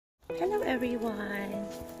Hello everyone,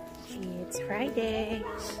 it's Friday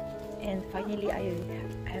and finally I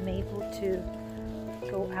am able to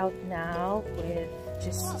go out now with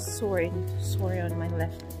just sore on my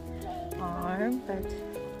left arm, but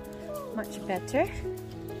much better.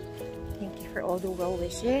 Thank you for all the well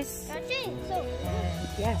wishes. And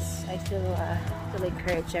yes, I still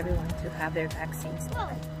encourage everyone to have their vaccines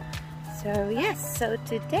done. So yes, so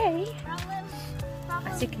today,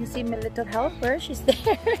 as you can see, my little helper, she's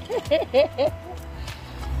there.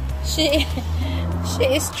 she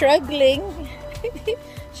is struggling.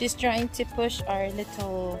 She's trying to push our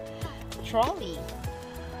little trolley.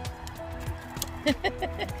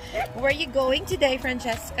 Where are you going today,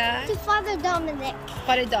 Francesca? To Father Dominic.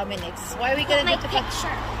 Father Dominic's. Why are we gonna go to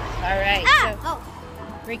picture? Alright, so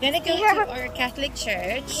we're gonna go to our Catholic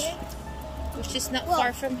church, which is not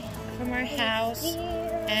far from our house,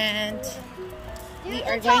 and we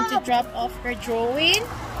are going to drop off her drawing.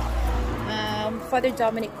 Father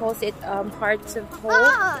Dominic calls it Hearts of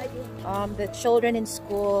Hope. The children in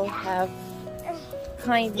school have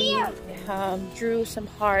kindly drew some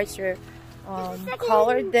hearts or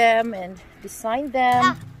colored them and designed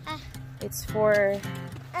them. It's for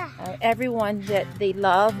everyone that they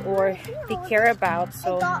love or they care about.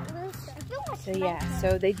 So yeah,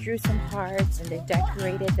 so they drew some hearts and they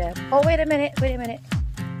decorated them. Oh, wait a minute.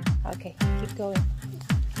 Okay, keep going.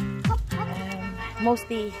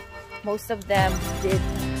 Most of them did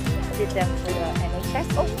them for the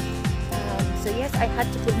NHS. So yes, I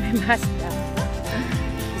had to put my mask down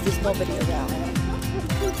because there's nobody around.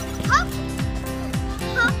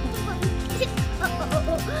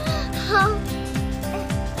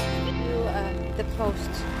 The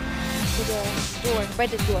post to the door, by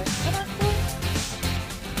the door. Come on, go.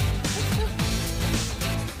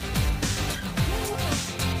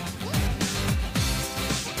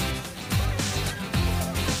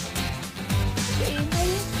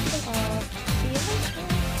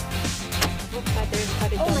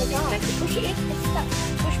 Oh my God! Like to push it. It's stuck.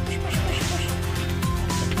 Push.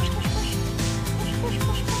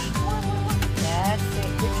 That's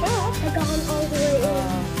it. Good job. I got him all the way in.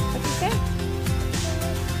 What'd you say?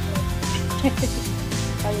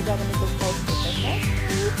 Father Dominic will post it, okay?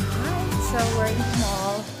 Alright, so we're in the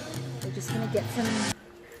mall. We're just gonna get some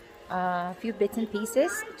few bits and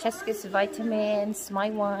pieces. Chesca's vitamins, my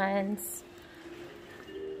ones.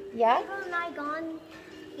 Yeah? Haven't I gone?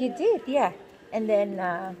 You did, yeah. And then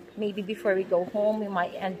maybe before we go home, we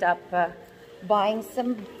might end up buying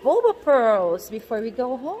some boba pearls before we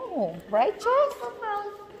go home. Right, Chess? Boba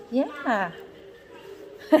pearls. Yeah.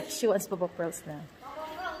 She wants boba pearls now.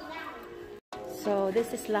 So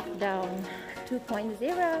this is lockdown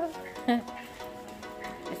 2.0.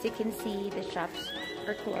 As you can see, the shops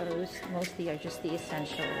are closed. Mostly are just the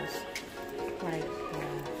essentials, like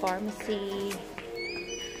pharmacy,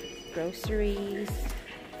 groceries.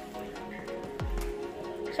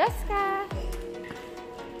 Chesca!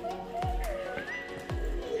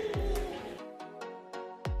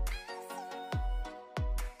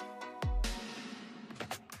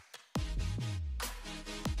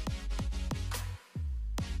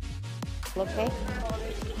 Okay?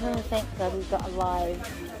 Oh, thank God we've got a live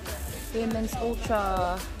Women's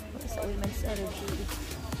Ultra. What is that? Women's Energy.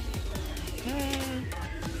 Okay.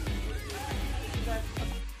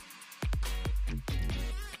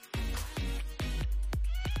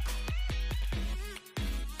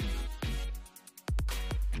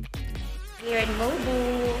 Here in Mubu.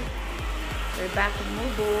 We're back in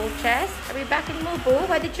Mubu. Chess, are we back in Mubu?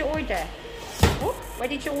 What did you order? Oh, what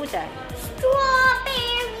did you order? Strawberry.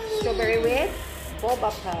 Strawberry with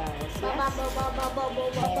boba pearls.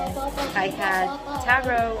 Yes. I had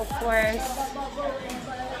taro, of course.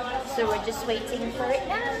 So we're just waiting for it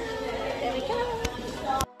now. There we go.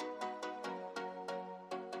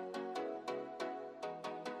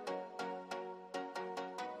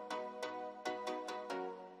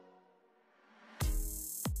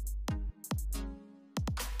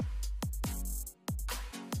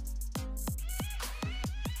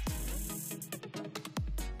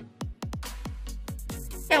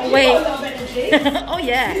 Can't wait. Oh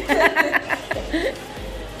yeah.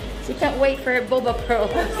 She can't wait for her boba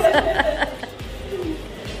pearls.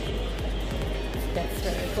 That's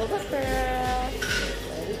her boba pearl.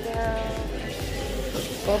 There we go.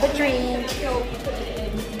 Boba drink.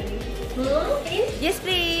 Yes,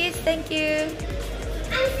 please. Thank you.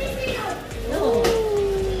 Oh,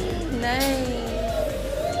 nice.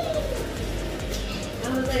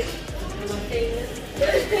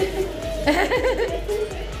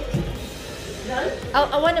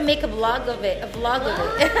 I want to make a vlog of it. I'm 6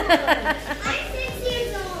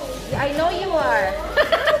 years old. I know you are.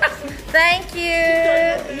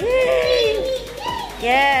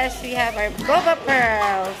 have our boba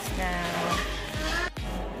pearls now.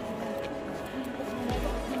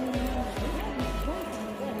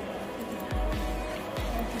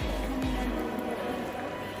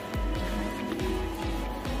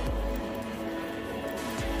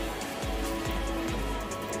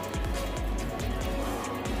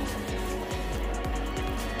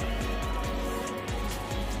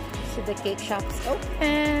 So the cake shop is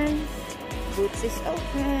open. Boots is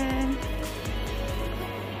open.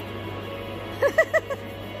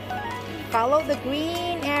 Follow the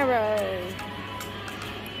green arrow.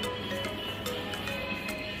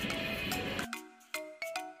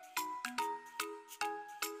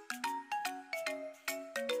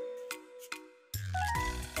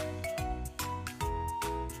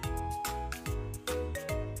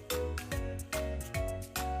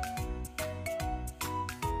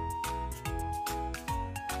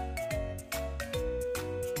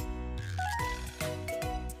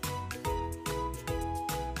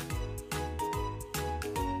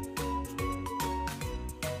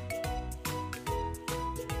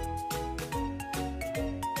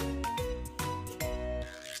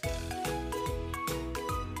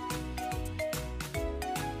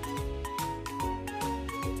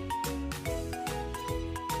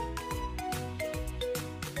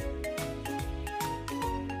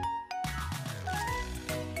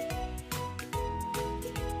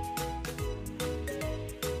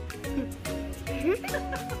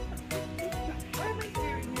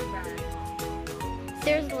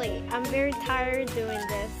 Seriously, I'm very tired doing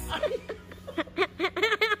this.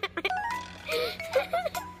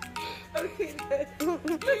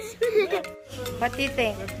 What do you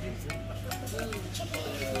think?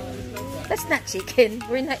 That's not chicken.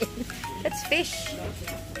 We're not in. That's fish.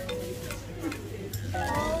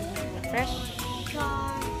 Fresh.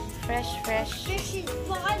 Fresh, fresh. Fish's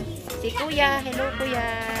body. Si Kuya. Hello, Kuya.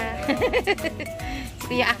 Si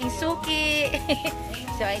Kuya aking suki.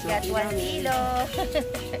 So I got 1 kilo.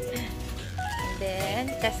 And then,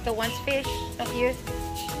 Chesca wants fish. Don't you?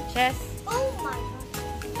 Ches? Oh my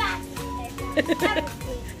gosh. Fattest.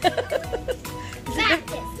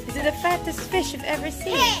 Is it the fattest fish you've ever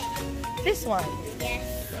seen? Hey. This one. Yes.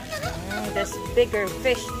 This bigger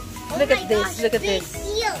fish. Oh Look at my this. gosh, Look at big this.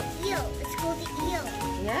 Eel. Eel. It's called the eel.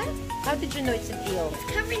 Yeah? How did you know it's an eel? It's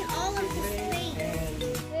covering all of his face.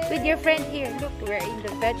 With your friend here. Look, we're in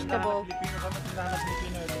the vegetable.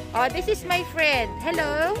 Oh, this is my friend.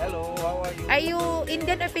 Hello. Hello, how are you? Are you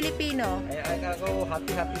Indian or Filipino? Ay, ako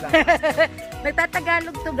happy lang.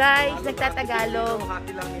 Nagtatagalog to, guys. Nagtatagalog.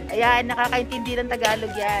 Happy lang yun. Ayan, nakakaintindi ng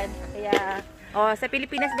Tagalog yan. Kaya, oh, sa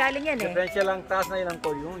Pilipinas galing yan eh. Differential lang, taas na yun ang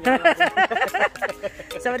volume.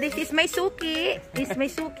 So, this is my suki. This is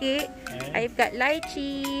my suki. I've got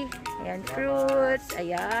lychee. Ayan, fruits.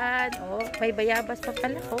 Ayan. Oh, may bayabas pa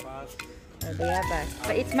pala. Oh, may bayabas.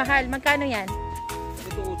 But it's mahal. Magkano yan?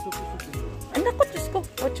 Ito, 8 pesos. Anak ko, Diyos ko.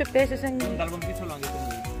 8 pesos ang... 2 piso lang ito.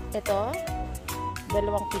 Ito? 2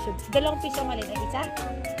 piso. 2 piso ang malin. Ay, isa?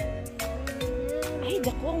 Ay,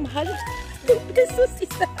 dako, ang mahal. 2 pesos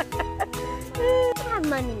isa. I have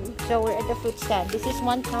money. So, we're at the fruit stand. This is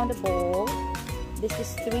 1 pound a bowl. This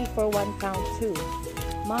is 3 for 1 pound too.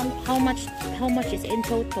 Mom, how much is in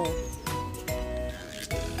total?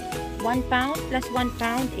 1 pound plus 1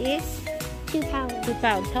 pound is 2 pounds. 2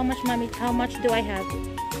 pounds. How much, mommy? How much do I have?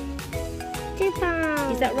 2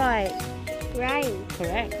 pounds. Is that right? right?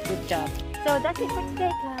 Correct. Good job. So that's it for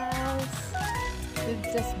today, guys. We've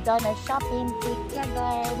just done our shopping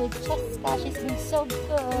together with Chesca. She's been so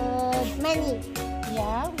good. Money.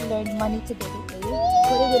 Yeah, we learned money today.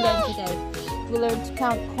 What did we learn today? We learned to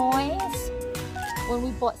count coins when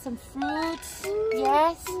we bought some fruits.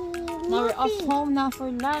 Yes. Now we're off home now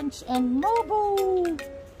for lunch and mobile.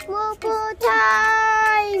 Mobile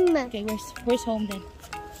time. Okay, where's home then?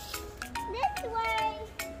 This way.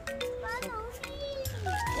 Follow me.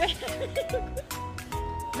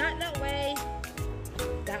 Not that way.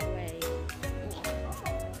 That way.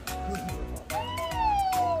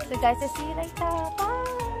 So guys, I'll see you later. Bye.